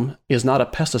problem is not a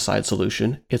pesticide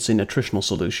solution, it's a nutritional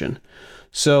solution.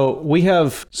 So we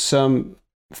have some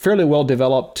fairly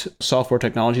well-developed software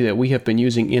technology that we have been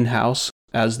using in-house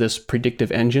as this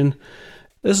predictive engine.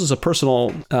 This is a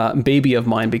personal baby of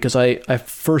mine because I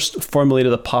first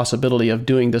formulated the possibility of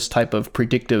doing this type of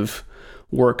predictive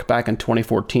work back in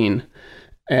 2014.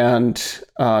 And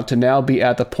to now be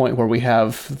at the point where we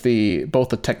have both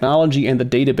the technology and the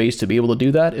database to be able to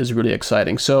do that is really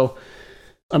exciting. So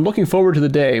I'm looking forward to the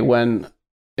day when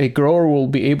a grower will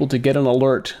be able to get an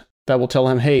alert that will tell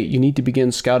him, hey, you need to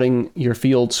begin scouting your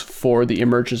fields for the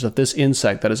emergence of this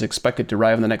insect that is expected to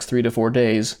arrive in the next 3 to 4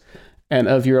 days. And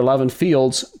of your 11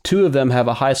 fields, 2 of them have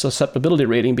a high susceptibility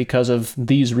rating because of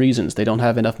these reasons. They don't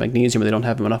have enough magnesium, or they don't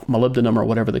have enough molybdenum, or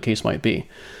whatever the case might be.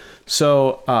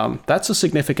 So that's a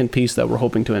significant piece that we're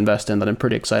hoping to invest in that I'm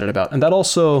pretty excited about. And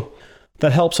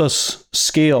that helps us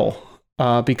scale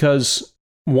because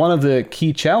one of the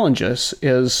key challenges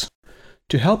is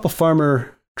to help a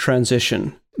farmer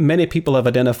transition. Many people have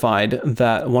identified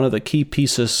that one of the key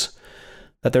pieces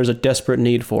that there's a desperate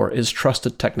need for is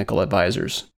trusted technical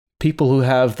advisors. People who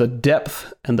have the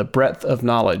depth and the breadth of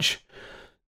knowledge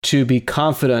to be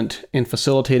confident in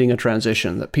facilitating a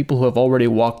transition, that people who have already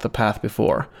walked the path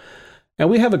before. And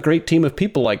we have a great team of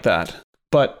people like that,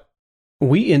 but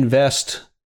we invest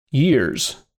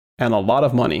years and a lot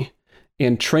of money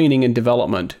in training and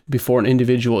development before an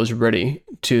individual is ready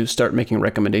to start making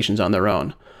recommendations on their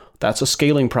own. That's a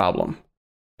scaling problem.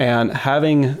 And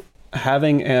having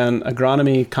an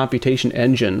agronomy computation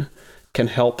engine can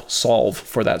help solve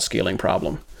for that scaling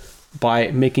problem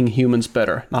by making humans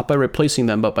better, not by replacing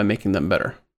them, but by making them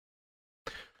better.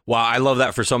 Wow, I love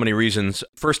that for so many reasons.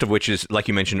 First of which is, like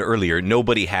you mentioned earlier,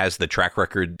 nobody has the track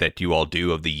record that you all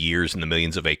do of the years and the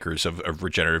millions of acres of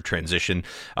regenerative transition.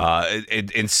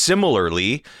 And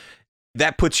similarly,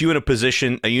 that puts you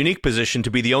in a unique position to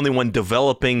be the only one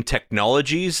developing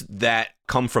technologies that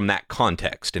come from that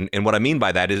context. And what I mean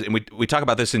by that is, and we talk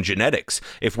about this in genetics,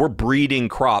 if we're breeding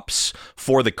crops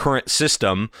for the current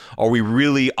system, are we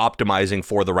really optimizing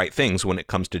for the right things when it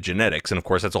comes to genetics? And of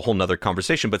course, that's a whole nother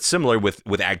conversation, but similar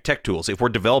with ag tech tools. If we're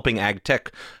developing ag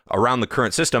tech around the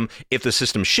current system, if the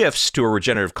system shifts to a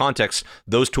regenerative context,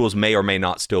 those tools may or may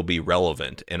not still be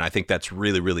relevant. And I think that's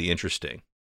really, really interesting.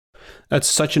 That's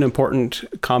such an important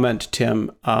comment,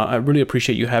 Tim. I really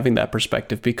appreciate you having that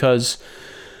perspective, because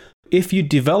if you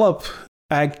develop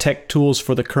ag tech tools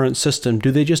for the current system,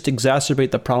 do they just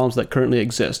exacerbate the problems that currently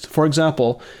exist? For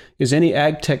example, is any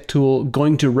ag tech tool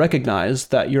going to recognize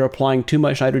that you're applying too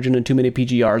much nitrogen and too many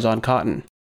PGRs on cotton?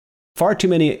 Far too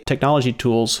many technology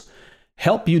tools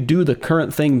help you do the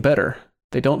current thing better.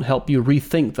 They don't help you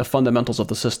rethink the fundamentals of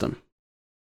the system.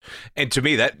 And to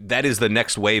me, that is the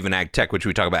next wave in ag tech, which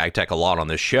we talk about ag tech a lot on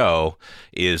this show,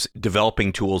 is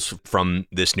developing tools from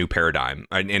this new paradigm.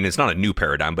 And it's not a new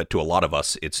paradigm, but to a lot of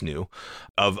us, it's new,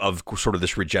 of sort of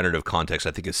this regenerative context.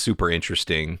 I think is super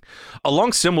interesting.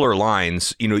 Along similar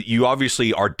lines, you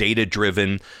obviously are data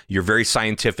driven. You're very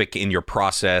scientific in your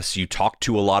process. You talk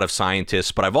to a lot of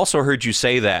scientists, but I've also heard you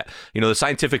say that, the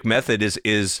scientific method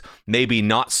is maybe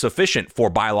not sufficient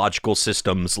for biological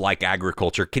systems like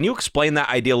agriculture. Can you explain that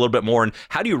idea a little bit more, and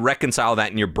how do you reconcile that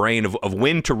in your brain of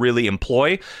when to really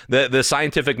employ the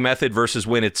scientific method versus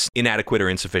when it's inadequate or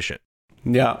insufficient?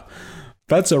 Yeah,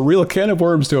 that's a real can of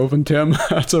worms to open, Tim.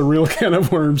 That's a real can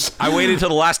of worms. I waited until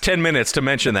the last 10 minutes to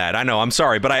mention that. I know, I'm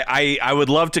sorry, but I would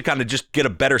love to kind of just get a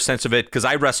better sense of it, because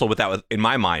I wrestle with that in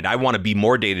my mind. I want to be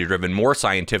more data driven, more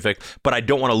scientific, but I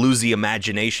don't want to lose the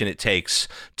imagination it takes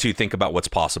to think about what's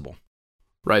possible.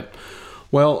 Right.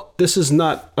 Well, this is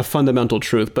not a fundamental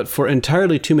truth, but for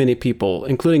entirely too many people,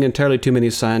 including entirely too many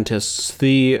scientists,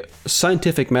 the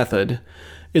scientific method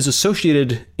is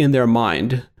associated in their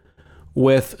mind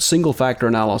with single factor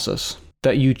analysis.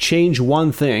 That you change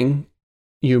one thing,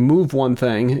 you move one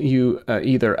thing, you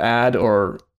either add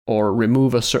or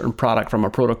remove a certain product from a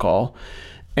protocol,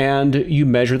 and you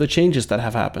measure the changes that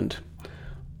have happened.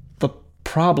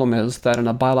 Problem is that in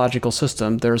a biological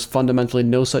system, there's fundamentally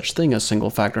no such thing as single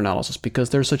factor analysis,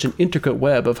 because there's such an intricate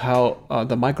web of how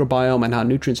the microbiome and how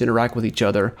nutrients interact with each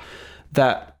other,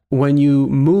 that when you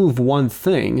move one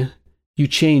thing, you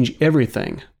change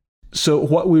everything. So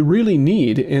what we really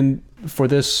need for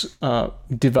this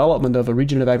development of a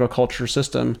regenerative agriculture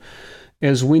system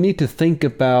is we need to think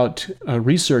about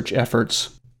research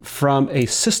efforts from a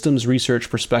systems research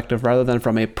perspective rather than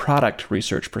from a product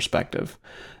research perspective.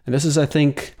 And this is, I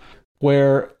think,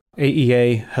 where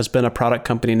AEA has been a product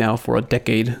company now for a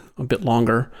decade, a bit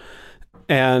longer.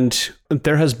 And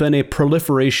there has been a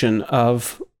proliferation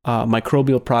of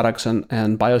microbial products and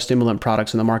biostimulant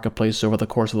products in the marketplace over the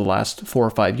course of the last 4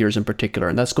 or 5 years in particular.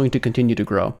 And that's going to continue to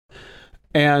grow.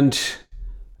 And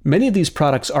many of these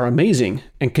products are amazing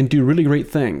and can do really great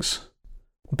things,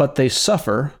 but they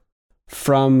suffer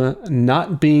from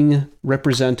not being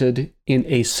represented in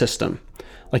a system.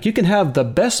 Like, you can have the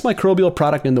best microbial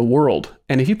product in the world,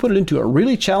 and if you put it into a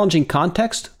really challenging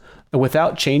context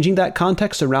without changing that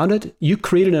context around it, you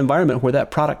create an environment where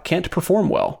that product can't perform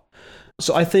well.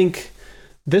 So I think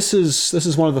this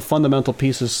is one of the fundamental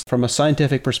pieces from a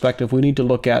scientific perspective. We need to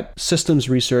look at systems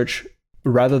research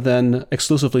rather than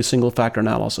exclusively single factor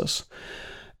analysis.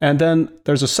 And then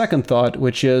there's a second thought,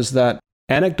 which is that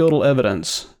anecdotal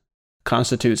evidence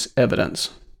constitutes evidence.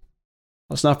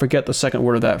 Let's not forget the second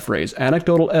word of that phrase.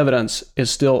 Anecdotal evidence is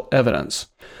still evidence.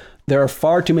 There are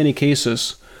far too many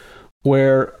cases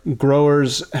where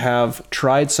growers have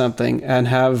tried something and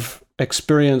have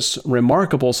experienced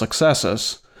remarkable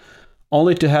successes,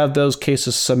 only to have those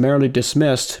cases summarily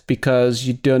dismissed because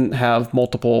you didn't have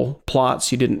multiple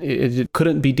plots. It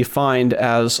couldn't be defined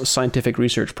as a scientific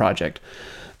research project.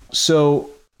 So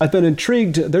I've been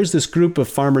intrigued. There's this group of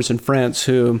farmers in France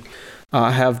who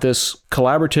have this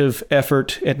collaborative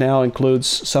effort. It now includes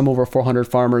some over 400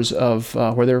 farmers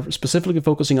where they're specifically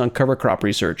focusing on cover crop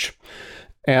research.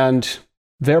 And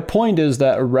their point is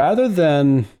that rather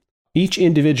than each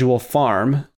individual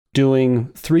farm doing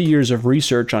 3 years of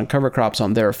research on cover crops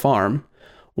on their farm,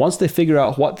 once they figure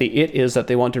out what the it is that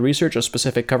they want to research, a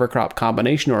specific cover crop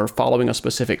combination or following a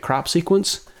specific crop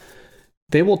sequence,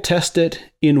 they will test it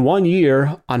in 1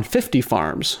 year on 50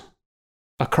 farms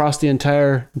across the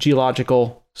entire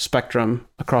geological spectrum,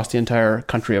 across the entire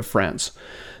country of France.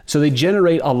 So they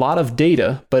generate a lot of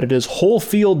data, but it is whole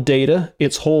field data,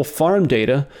 it's whole farm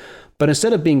data, but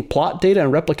instead of being plot data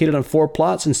and replicated on 4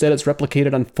 plots, instead it's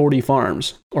replicated on 40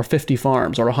 farms or 50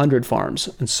 farms or 100 farms.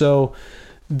 And so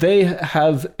they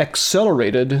have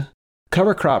accelerated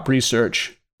cover crop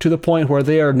research to the point where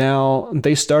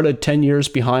they started 10 years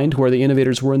behind where the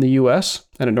innovators were in the US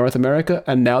and in North America,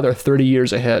 and now they're 30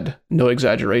 years ahead. No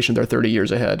exaggeration, they're 30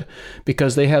 years ahead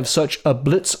because they have such a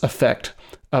blitz effect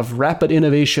of rapid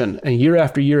innovation and year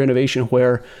after year innovation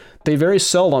where they very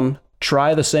seldom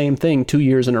try the same thing 2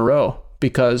 years in a row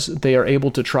because they are able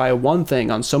to try one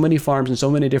thing on so many farms in so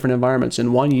many different environments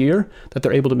in 1 year that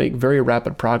they're able to make very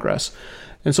rapid progress.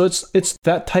 And so it's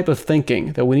that type of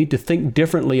thinking that we need to think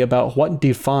differently about what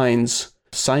defines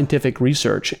scientific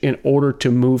research in order to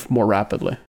move more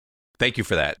rapidly. Thank you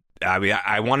for that. I mean,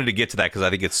 I wanted to get to that because I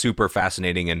think it's super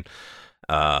fascinating and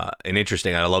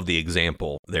interesting. I love the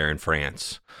example there in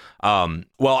France.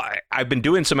 Well, I've been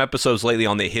doing some episodes lately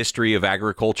on the history of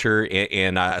agriculture,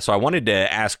 and so I wanted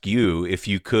to ask you if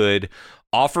you could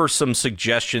offer some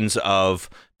suggestions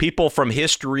of people from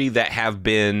history that have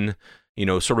been,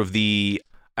 sort of the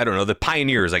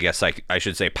pioneers, I guess I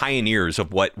should say, pioneers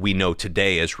of what we know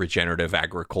today as regenerative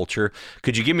agriculture.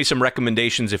 Could you give me some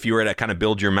recommendations if you were to kind of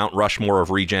build your Mount Rushmore of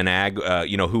regen ag,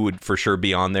 who would for sure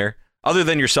be on there? Other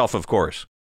than yourself, of course.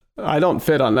 I don't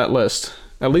fit on that list,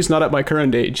 at least not at my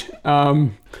current age.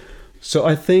 So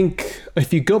I think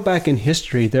if you go back in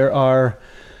history, there are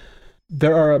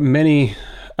many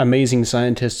amazing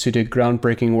scientists who did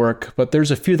groundbreaking work, but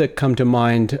there's a few that come to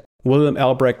mind. William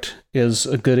Albrecht is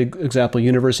a good example,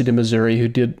 University of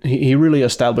Missouri, he really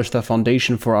established the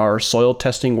foundation for our soil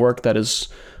testing work that is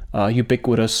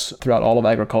ubiquitous throughout all of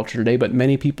agriculture today, but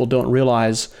many people don't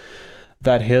realize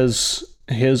that his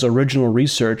original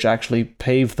research actually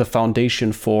paved the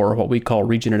foundation for what we call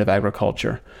regenerative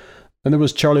agriculture. And there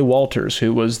was Charlie Walters,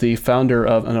 who was the founder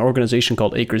of an organization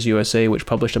called Acres USA, which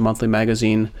published a monthly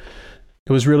magazine.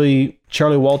 It was really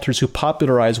Charlie Walters who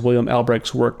popularized William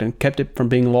Albrecht's work and kept it from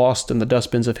being lost in the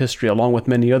dustbins of history, along with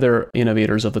many other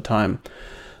innovators of the time.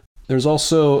 There's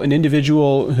also an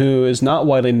individual who is not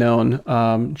widely known,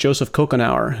 Joseph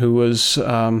Kokenauer, who was,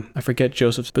 I forget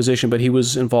Joseph's position, but he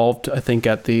was involved, I think,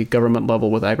 at the government level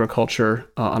with agriculture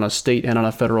on a state and on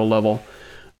a federal level.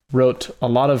 Wrote a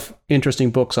lot of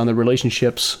interesting books on the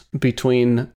relationships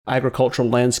between agricultural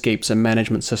landscapes and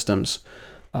management systems.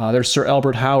 There's Sir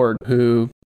Albert Howard, who,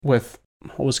 with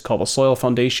what was it called, the Soil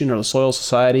Foundation or the Soil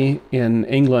Society in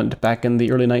England back in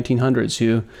the early 1900s,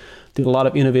 who did a lot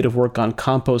of innovative work on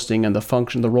composting and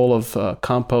the role of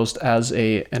compost as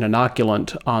an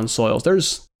inoculant on soils.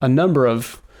 There's a number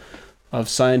of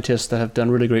scientists that have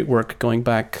done really great work going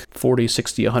back 40,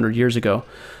 60, 100 years ago.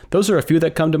 Those are a few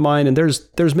that come to mind, and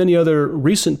there's many other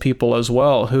recent people as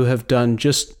well who have done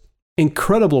just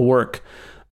incredible work.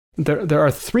 There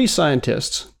are 3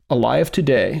 scientists alive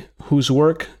today whose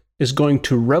work is going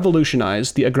to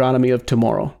revolutionize the agronomy of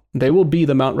tomorrow. They will be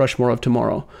the Mount Rushmore of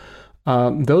tomorrow.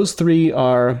 Those 3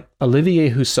 are Olivier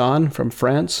Husson from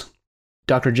France,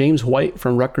 Dr. James White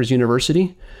from Rutgers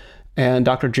University, and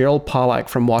Dr. Gerald Pollack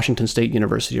from Washington State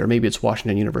University, or maybe it's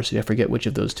Washington University, I forget which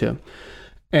of those 2.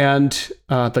 And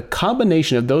the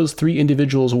combination of those 3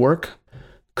 individuals' work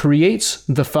creates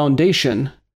the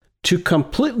foundation to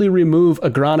completely remove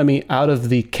agronomy out of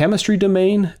the chemistry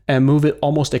domain and move it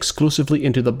almost exclusively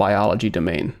into the biology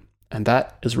domain. And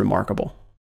that is remarkable.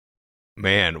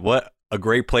 Man, what a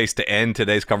great place to end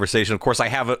today's conversation. Of course, I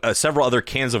have several other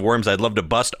cans of worms I'd love to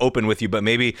bust open with you, but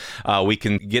maybe we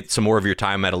can get some more of your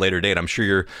time at a later date. I'm sure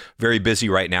you're very busy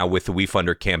right now with the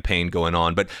WeFunder campaign going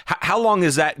on, but how long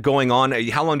is that going on?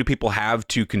 How long do people have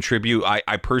to contribute?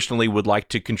 I personally would like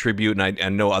to contribute, and I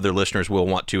know other listeners will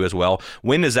want to as well.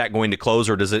 When is that going to close,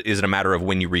 or is it a matter of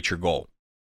when you reach your goal?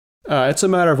 It's a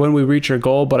matter of when we reach our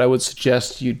goal, but I would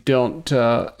suggest you don't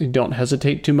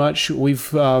hesitate too much.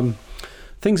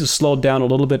 Things have slowed down a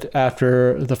little bit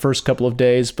after the first couple of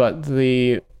days, but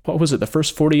the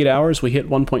first 48 hours, we hit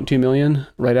 1.2 million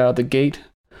right out of the gate,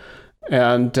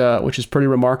 and which is pretty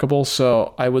remarkable.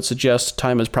 So I would suggest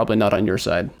time is probably not on your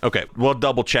side. Okay, we'll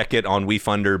double check it on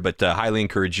WeFunder, but highly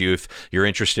encourage you if you're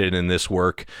interested in this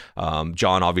work.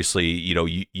 John, obviously,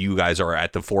 you guys are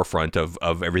at the forefront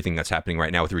of everything that's happening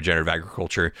right now with regenerative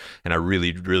agriculture, and I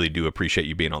really, really do appreciate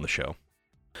you being on the show.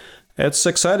 It's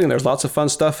exciting. There's lots of fun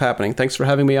stuff happening. Thanks for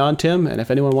having me on, Tim. And if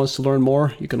anyone wants to learn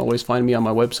more, you can always find me on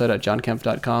my website at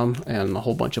johnkempf.com and a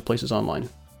whole bunch of places online.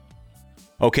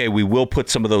 Okay, we will put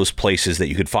some of those places that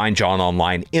you could find John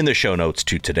online in the show notes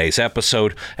to today's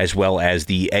episode, as well as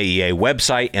the AEA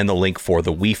website and the link for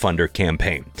the WeFunder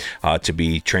campaign. To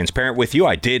be transparent with you,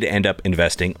 I did end up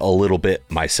investing a little bit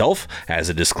myself. As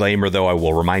a disclaimer, though, I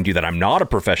will remind you that I'm not a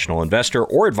professional investor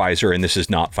or advisor, and this is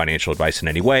not financial advice in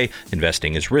any way.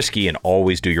 Investing is risky, and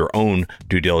always do your own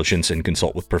due diligence and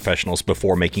consult with professionals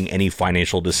before making any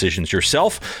financial decisions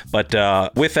yourself. But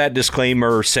with that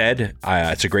disclaimer said,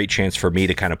 it's a great chance for me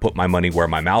to kind of put my money where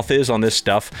my mouth is on this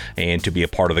stuff and to be a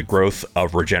part of the growth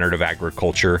of regenerative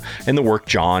agriculture and the work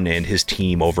John and his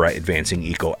team over at Advancing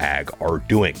Eco Ag are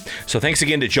doing. So thanks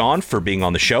again to John for being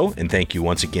on the show, and thank you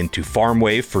once again to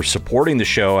FarmWave for supporting the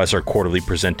show as our quarterly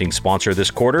presenting sponsor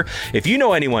this quarter. If you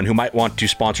know anyone who might want to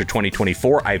sponsor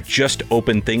 2024, I've just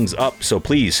opened things up, so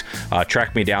please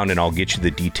track me down and I'll get you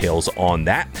the details on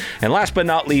that. And last but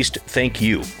not least, thank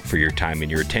you for your time and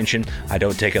your attention. I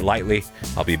don't take it lightly.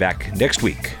 I'll be back next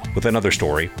week with another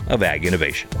story of ag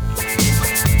innovation.